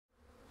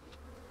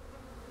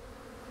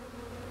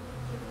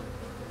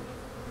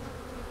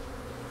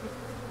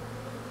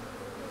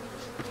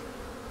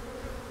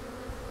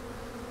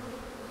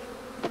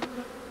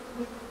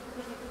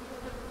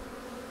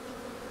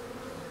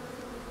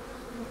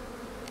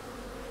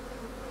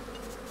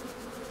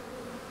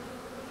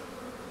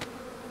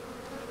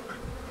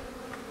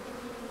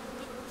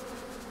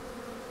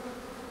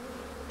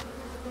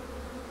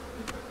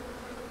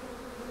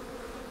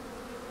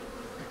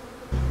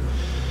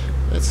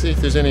see if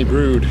there's any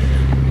brood.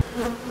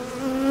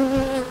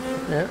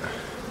 Yeah,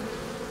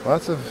 a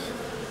lot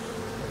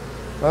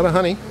of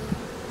honey.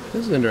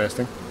 This is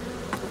interesting.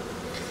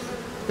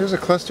 There's a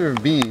cluster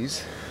of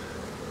bees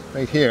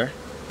right here.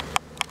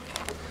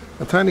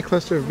 A tiny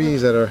cluster of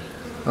bees that are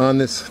on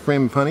this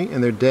frame of honey,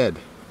 and they're dead.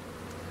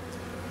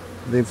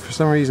 For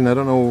some reason, I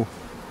don't know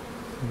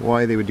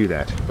why they would do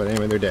that, but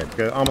anyway, they're dead.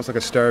 Almost like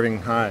a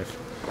starving hive.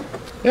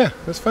 Yeah,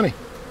 that's funny.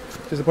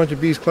 Just a bunch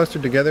of bees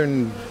clustered together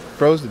and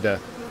froze to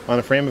death on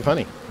a frame of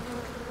honey.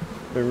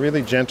 They're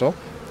really gentle.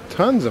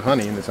 Tons of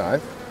honey in this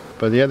hive.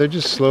 But yeah, they're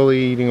just slowly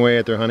eating away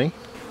at their honey.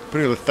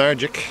 Pretty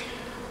lethargic.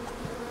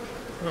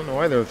 I don't know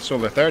why they're so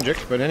lethargic,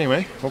 but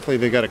anyway, hopefully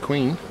they got a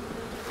queen.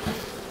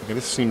 Okay,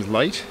 this seems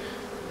light.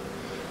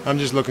 I'm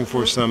just looking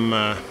for some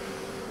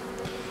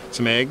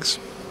eggs.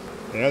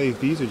 Yeah, these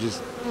bees are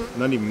just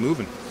not even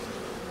moving.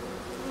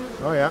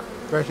 Oh yeah,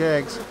 fresh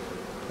eggs.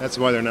 That's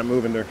why they're not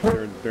moving.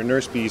 They're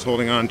nurse bees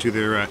holding on to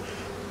their.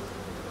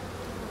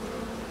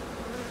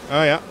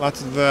 Oh yeah,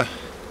 lots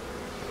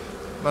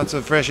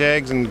of fresh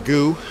eggs and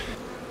goo.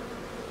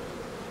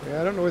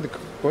 Yeah, I don't know where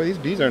boy, these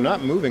bees are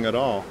not moving at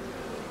all.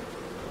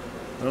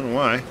 I don't know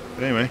why,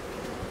 but anyway,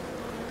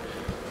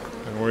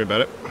 don't worry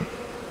about it.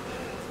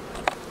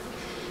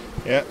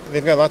 Yeah,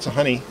 they've got lots of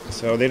honey,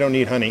 so they don't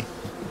need honey.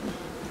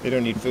 They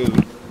don't need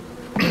food.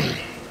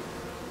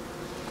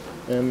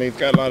 And they've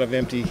got a lot of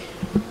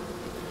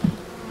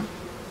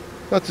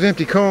lots of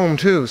empty comb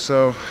too,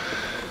 so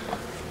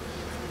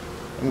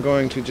I'm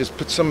going to just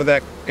put some of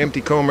that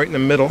empty comb right in the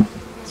middle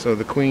so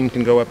the queen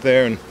can go up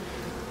there and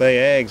lay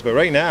eggs. But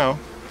right now,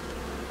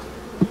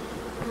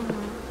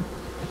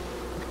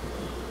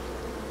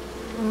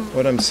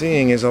 what I'm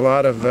seeing is a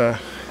lot of, I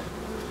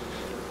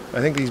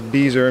think these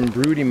bees are in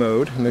broody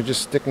mode and they're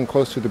just sticking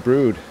close to the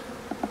brood.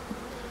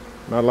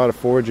 Not a lot of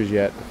foragers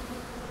yet.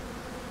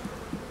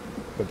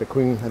 But the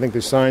queen, I think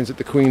there's signs that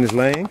the queen is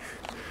laying,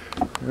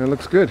 and it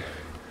looks good.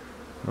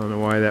 I don't know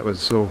why that was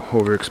so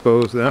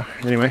overexposed there.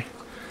 Anyway,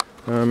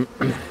 so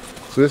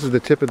this is the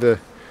tip of the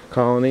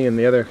colony and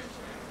the other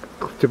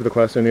tip of the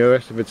cluster, and the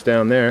rest of it's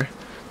down there.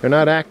 They're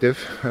not active.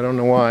 I don't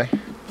know why.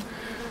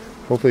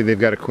 Hopefully they've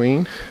got a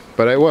queen,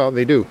 but well,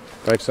 they do.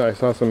 I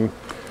saw some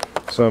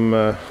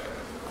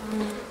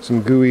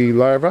gooey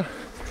larvae.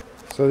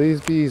 So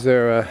these bees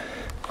are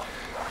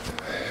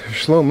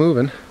slow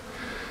moving.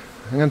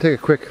 I'm going to take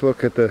a quick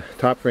look at the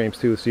top frames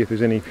too, see if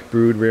there's any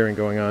brood rearing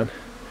going on.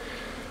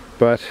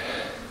 But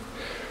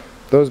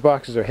those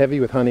boxes are heavy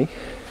with honey,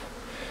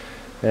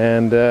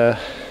 and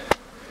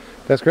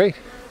that's great.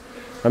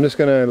 I'm just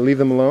going to leave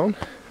them alone.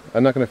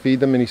 I'm not going to feed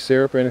them any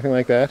syrup or anything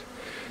like that.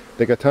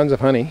 They got tons of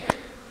honey.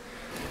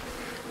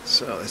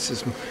 So let's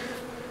just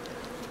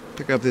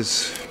pick up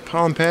this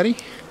pollen patty.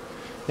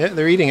 Yeah,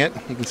 they're eating it.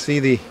 You can see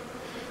the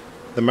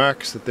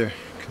marks that they're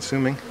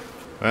consuming.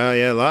 Well,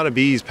 yeah, a lot of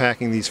bees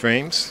packing these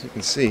frames. You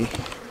can see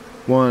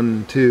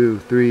 1, 2,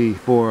 3,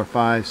 4,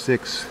 5,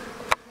 6,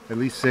 at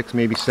least 6,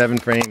 maybe 7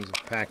 frames of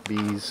packed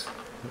bees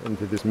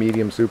into this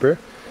medium super,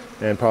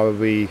 and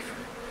probably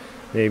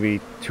maybe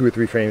 2 or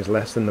 3 frames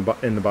less in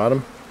the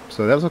bottom.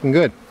 So that's looking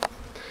good.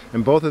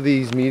 And both of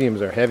these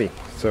mediums are heavy,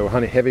 so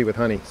heavy with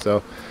honey.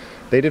 So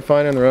they did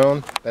fine on their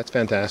own. That's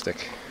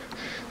fantastic.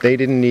 They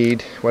didn't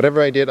need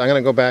whatever I did. I'm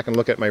going to go back and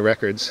look at my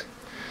records,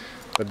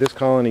 but this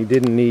colony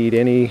didn't need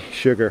any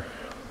sugar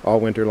all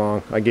winter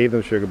long. I gave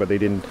them sugar, but they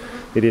didn't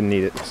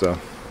need it, so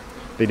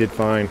they did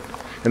fine.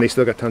 And they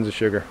still got tons of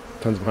sugar,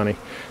 tons of honey.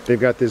 They've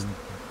got this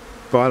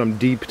bottom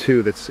deep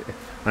too that's,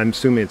 I'm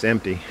assuming it's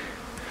empty.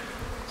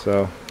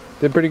 So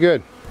they're pretty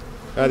good.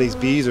 These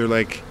bees are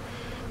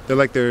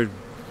they're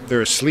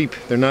asleep.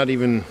 They're not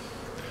even,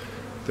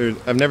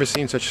 I've never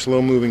seen such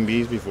slow moving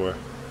bees before.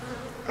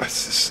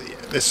 Let's just see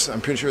this.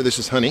 I'm pretty sure this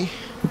is honey.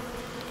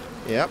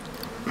 Yep.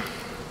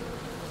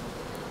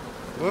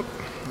 Whoop.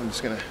 I'm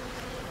just gonna.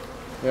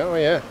 Yeah, oh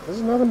yeah. This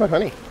is nothing but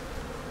honey.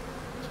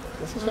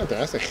 This is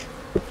fantastic.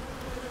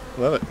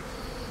 Love it.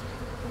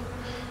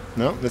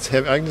 No, that's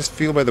heavy. I can just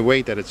feel by the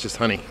weight that it's just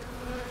honey.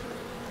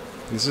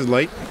 This is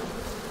light.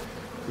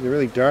 These are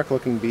really dark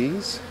looking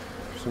bees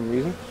for some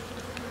reason.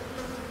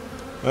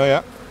 Oh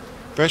yeah.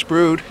 Fresh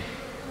brood.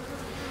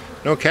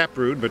 No cap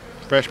brood, but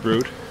fresh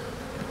brood.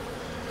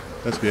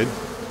 That's good.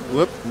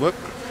 Whoop, whoop.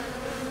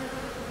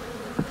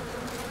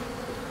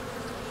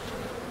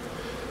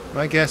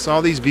 I guess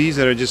all these bees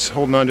that are just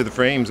holding on to the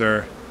frames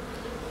are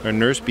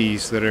nurse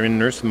bees that are in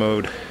nurse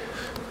mode.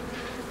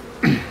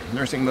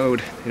 Nursing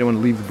mode. They don't want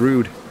to leave the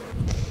brood.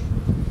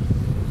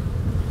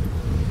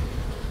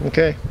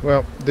 Okay,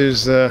 well,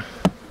 there's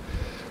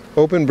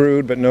open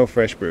brood but no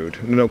fresh brood.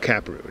 No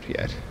cap brood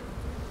yet.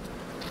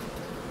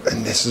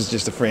 And this is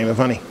just a frame of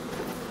honey.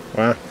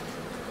 Wow.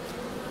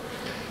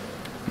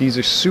 These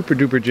are super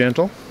duper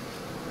gentle.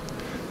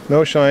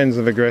 No signs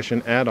of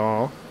aggression at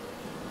all.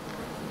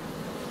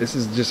 This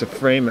is just a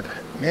frame of,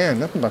 man,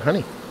 nothing but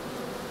honey.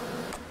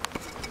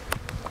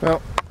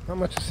 Well, not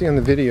much to see on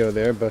the video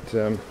there, but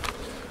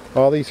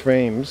all these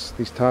frames,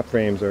 these top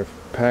frames, are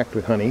packed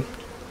with honey.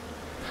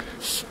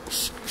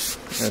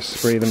 I'm going to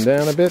spray them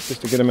down a bit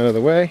just to get them out of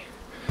the way.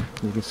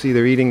 You can see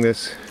they're eating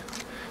this.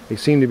 They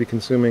seem to be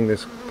consuming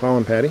this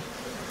pollen patty.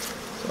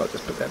 So I'll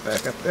just put that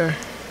back up there.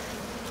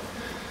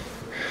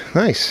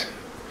 Nice.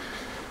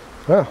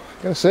 Well,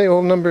 I gotta say,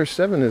 old number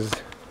 7 is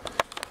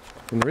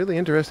in really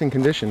interesting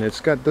condition.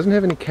 Doesn't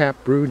have any cap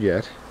brood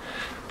yet,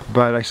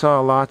 but I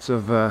saw lots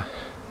of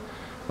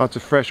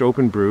fresh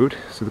open brood.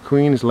 So the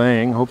queen is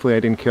laying. Hopefully I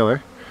didn't kill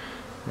her,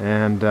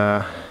 and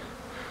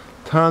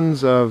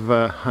tons of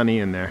honey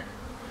in there.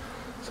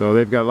 So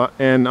they've got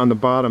and on the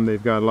bottom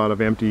they've got a lot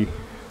of empty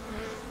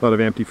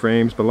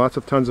frames,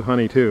 but tons of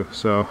honey too.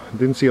 So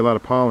didn't see a lot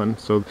of pollen.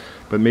 So,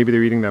 but maybe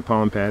they're eating that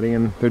pollen patty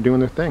and they're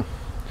doing their thing.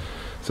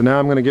 So now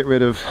I'm going to get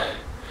rid of.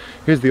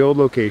 Here's the old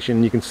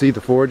location. You can see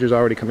the foragers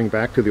already coming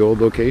back to the old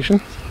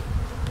location.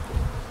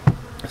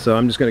 So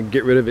I'm just going to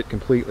get rid of it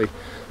completely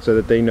so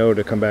that they know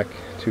to come back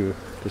to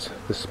this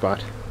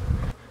spot.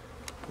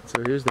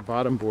 So here's the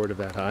bottom board of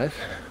that hive.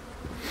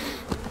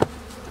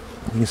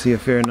 You can see a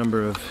fair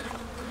number of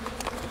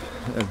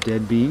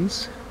dead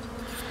bees.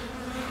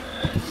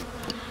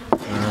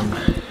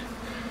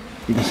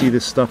 You can see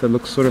this stuff that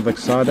looks sort of like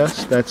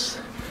sawdust. That's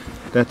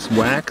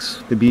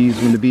wax. The bees,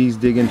 when the bees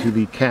dig into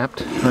the capped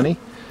honey,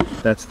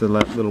 that's the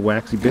little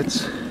waxy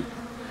bits.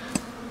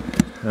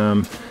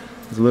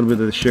 There's a little bit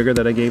of the sugar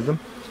that I gave them.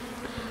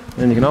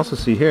 And you can also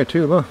see here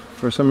too, look,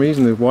 for some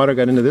reason the water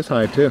got into this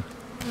hive too.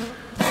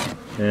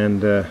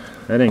 And that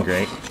ain't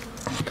great.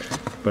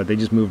 But they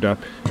just moved up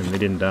and they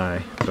didn't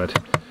die. But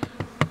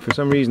for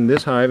some reason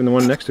this hive and the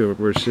one next to it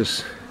were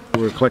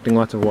collecting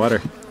lots of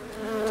water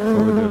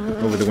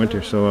over the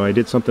winter. So I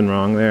did something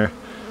wrong there.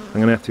 I'm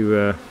gonna have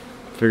to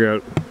figure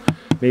out,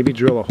 maybe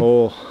drill a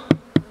hole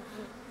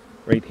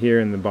right here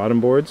in the bottom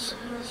boards,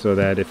 so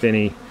that if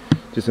any,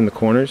 just in the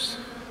corners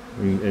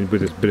and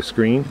with a bit of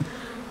screen,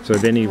 so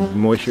if any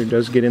moisture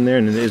does get in there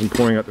and it isn't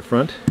pouring out the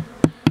front,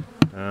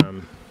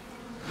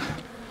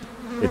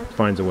 it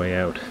finds a way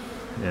out,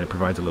 and it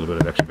provides a little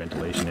bit of extra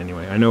ventilation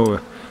anyway. I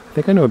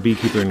think I know a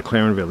beekeeper in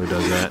Clarenville who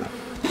does that.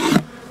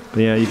 But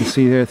yeah, you can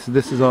see here,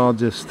 this is all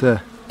just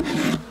the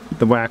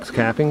wax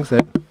cappings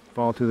that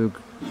fall to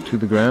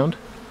the ground,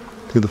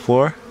 to the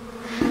floor.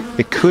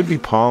 It could be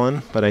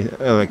pollen, but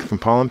like from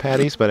pollen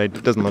patties, but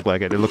it doesn't look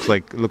like it. It looks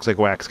like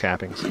wax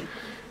cappings.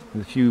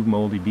 And a few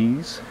moldy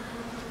bees.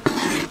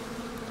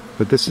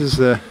 But this is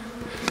now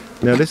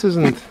this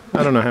isn't.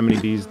 I don't know how many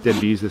dead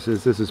bees this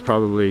is. This is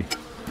probably,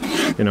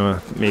 you know,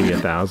 maybe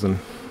 1,000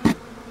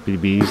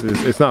 bees.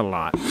 It's not a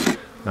lot.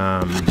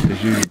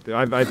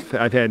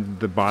 I've had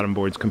the bottom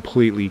boards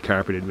completely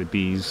carpeted with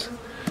bees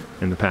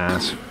in the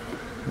past,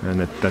 and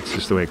that's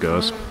just the way it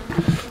goes.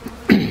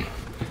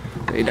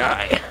 They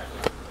die.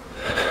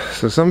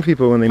 So some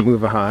people, when they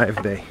move a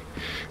hive, they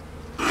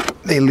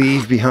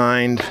leave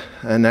behind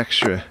an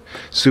extra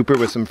super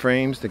with some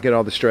frames to get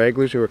all the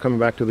stragglers who are coming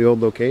back to the old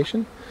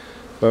location.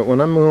 But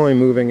when I'm only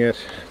moving it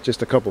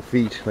just a couple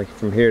feet, like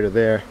from here to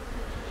there,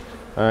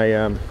 I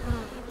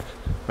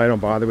don't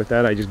bother with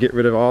that. I just get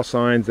rid of all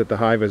signs that the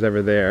hive is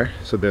ever there,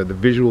 so the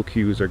visual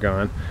cues are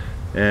gone,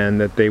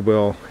 and that they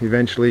will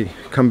eventually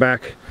come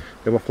back.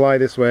 They will fly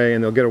this way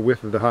and they'll get a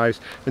whiff of the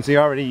hives. And see,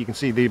 already you can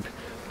see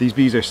these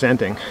bees are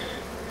scenting.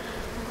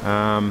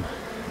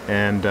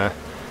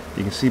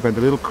 You can see by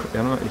the little, I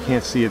don't know, you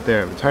can't see it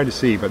there, it's hard to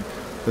see, but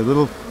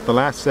the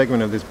last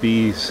segment of this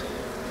bee's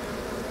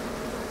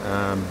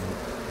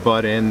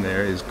bud end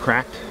there is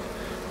cracked,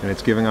 and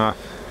it's giving off,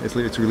 it's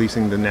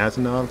releasing the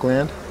Nasonov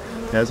gland,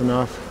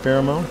 Nasonov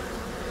pheromone.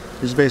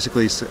 It's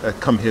basically a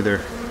come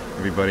hither,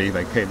 everybody,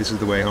 like, hey, this is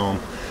the way home.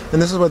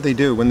 And this is what they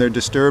do when they're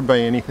disturbed by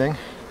anything,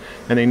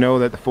 and they know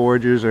that the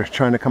foragers are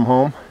trying to come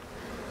home.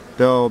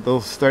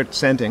 They'll start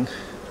scenting.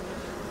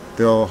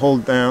 They'll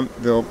hold down.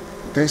 They'll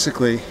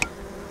basically.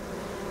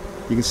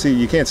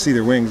 You can't see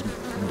their wings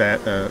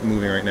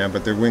moving right now,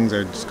 but their wings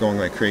are just going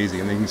like crazy.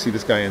 And then you can see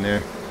this guy in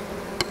there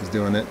is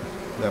doing it.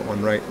 That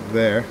one right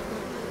there.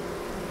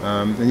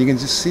 And you can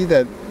just see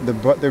that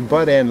their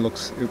butt end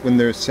looks, when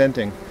they're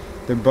scenting,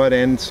 their butt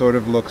end sort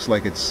of looks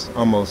like it's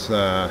almost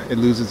it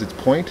loses its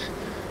point,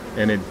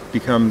 and it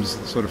becomes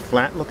sort of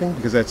flat looking,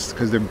 because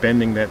they're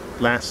bending that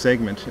last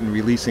segment and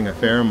releasing a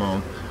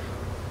pheromone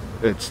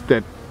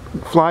that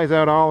flies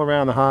out all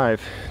around the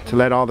hive to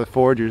let all the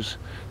foragers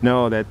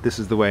know that this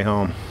is the way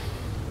home.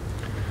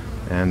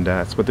 And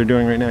that's what they're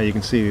doing right now. You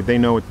can see they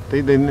know what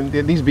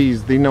these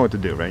bees, they know what to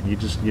do, right?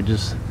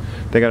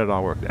 They got it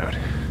all worked out.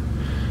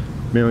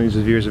 Millions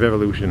of years of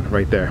evolution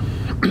right there.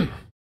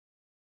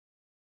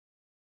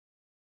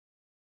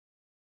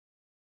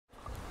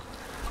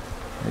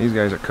 These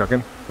guys are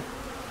cooking.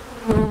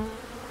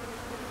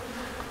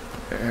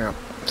 Yeah,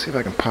 see if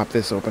I can pop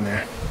this open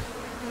there.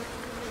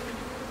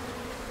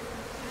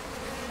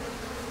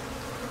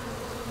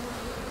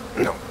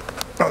 No.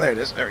 Oh, there it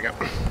is. There we go.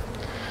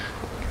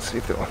 Let's see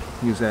if they'll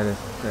use that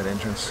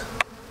entrance.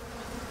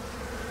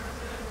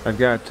 I've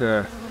got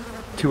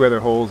 2 other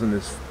holes in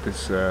this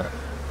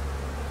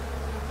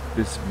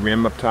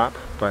rim up top,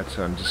 but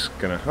I'm just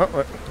gonna.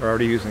 Oh, we're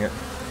already using it.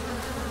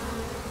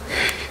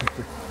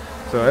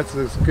 So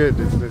that's good.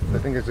 I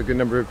think it's a good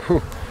number of.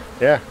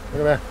 Yeah,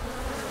 look at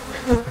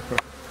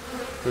that.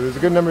 So there's a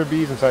good number of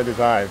bees inside this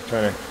hive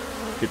trying to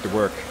get to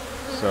work.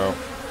 So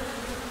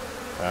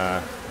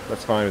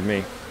that's fine with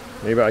me.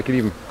 Maybe I could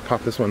even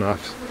pop this one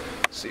off,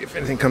 see if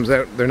anything comes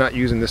out. They're not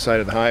using this side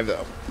of the hive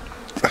though.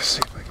 Let's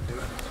see if I can do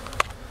it.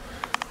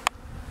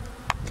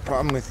 The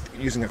problem with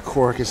using a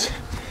cork is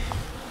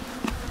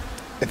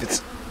if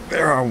it's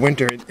there all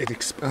winter,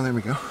 oh, there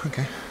we go.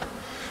 Okay.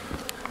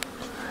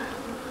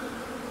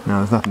 No,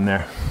 there's nothing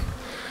there.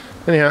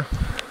 Anyhow,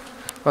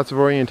 lots of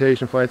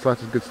orientation flights,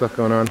 lots of good stuff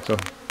going on. So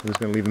I'm just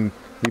gonna leave them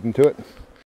to it.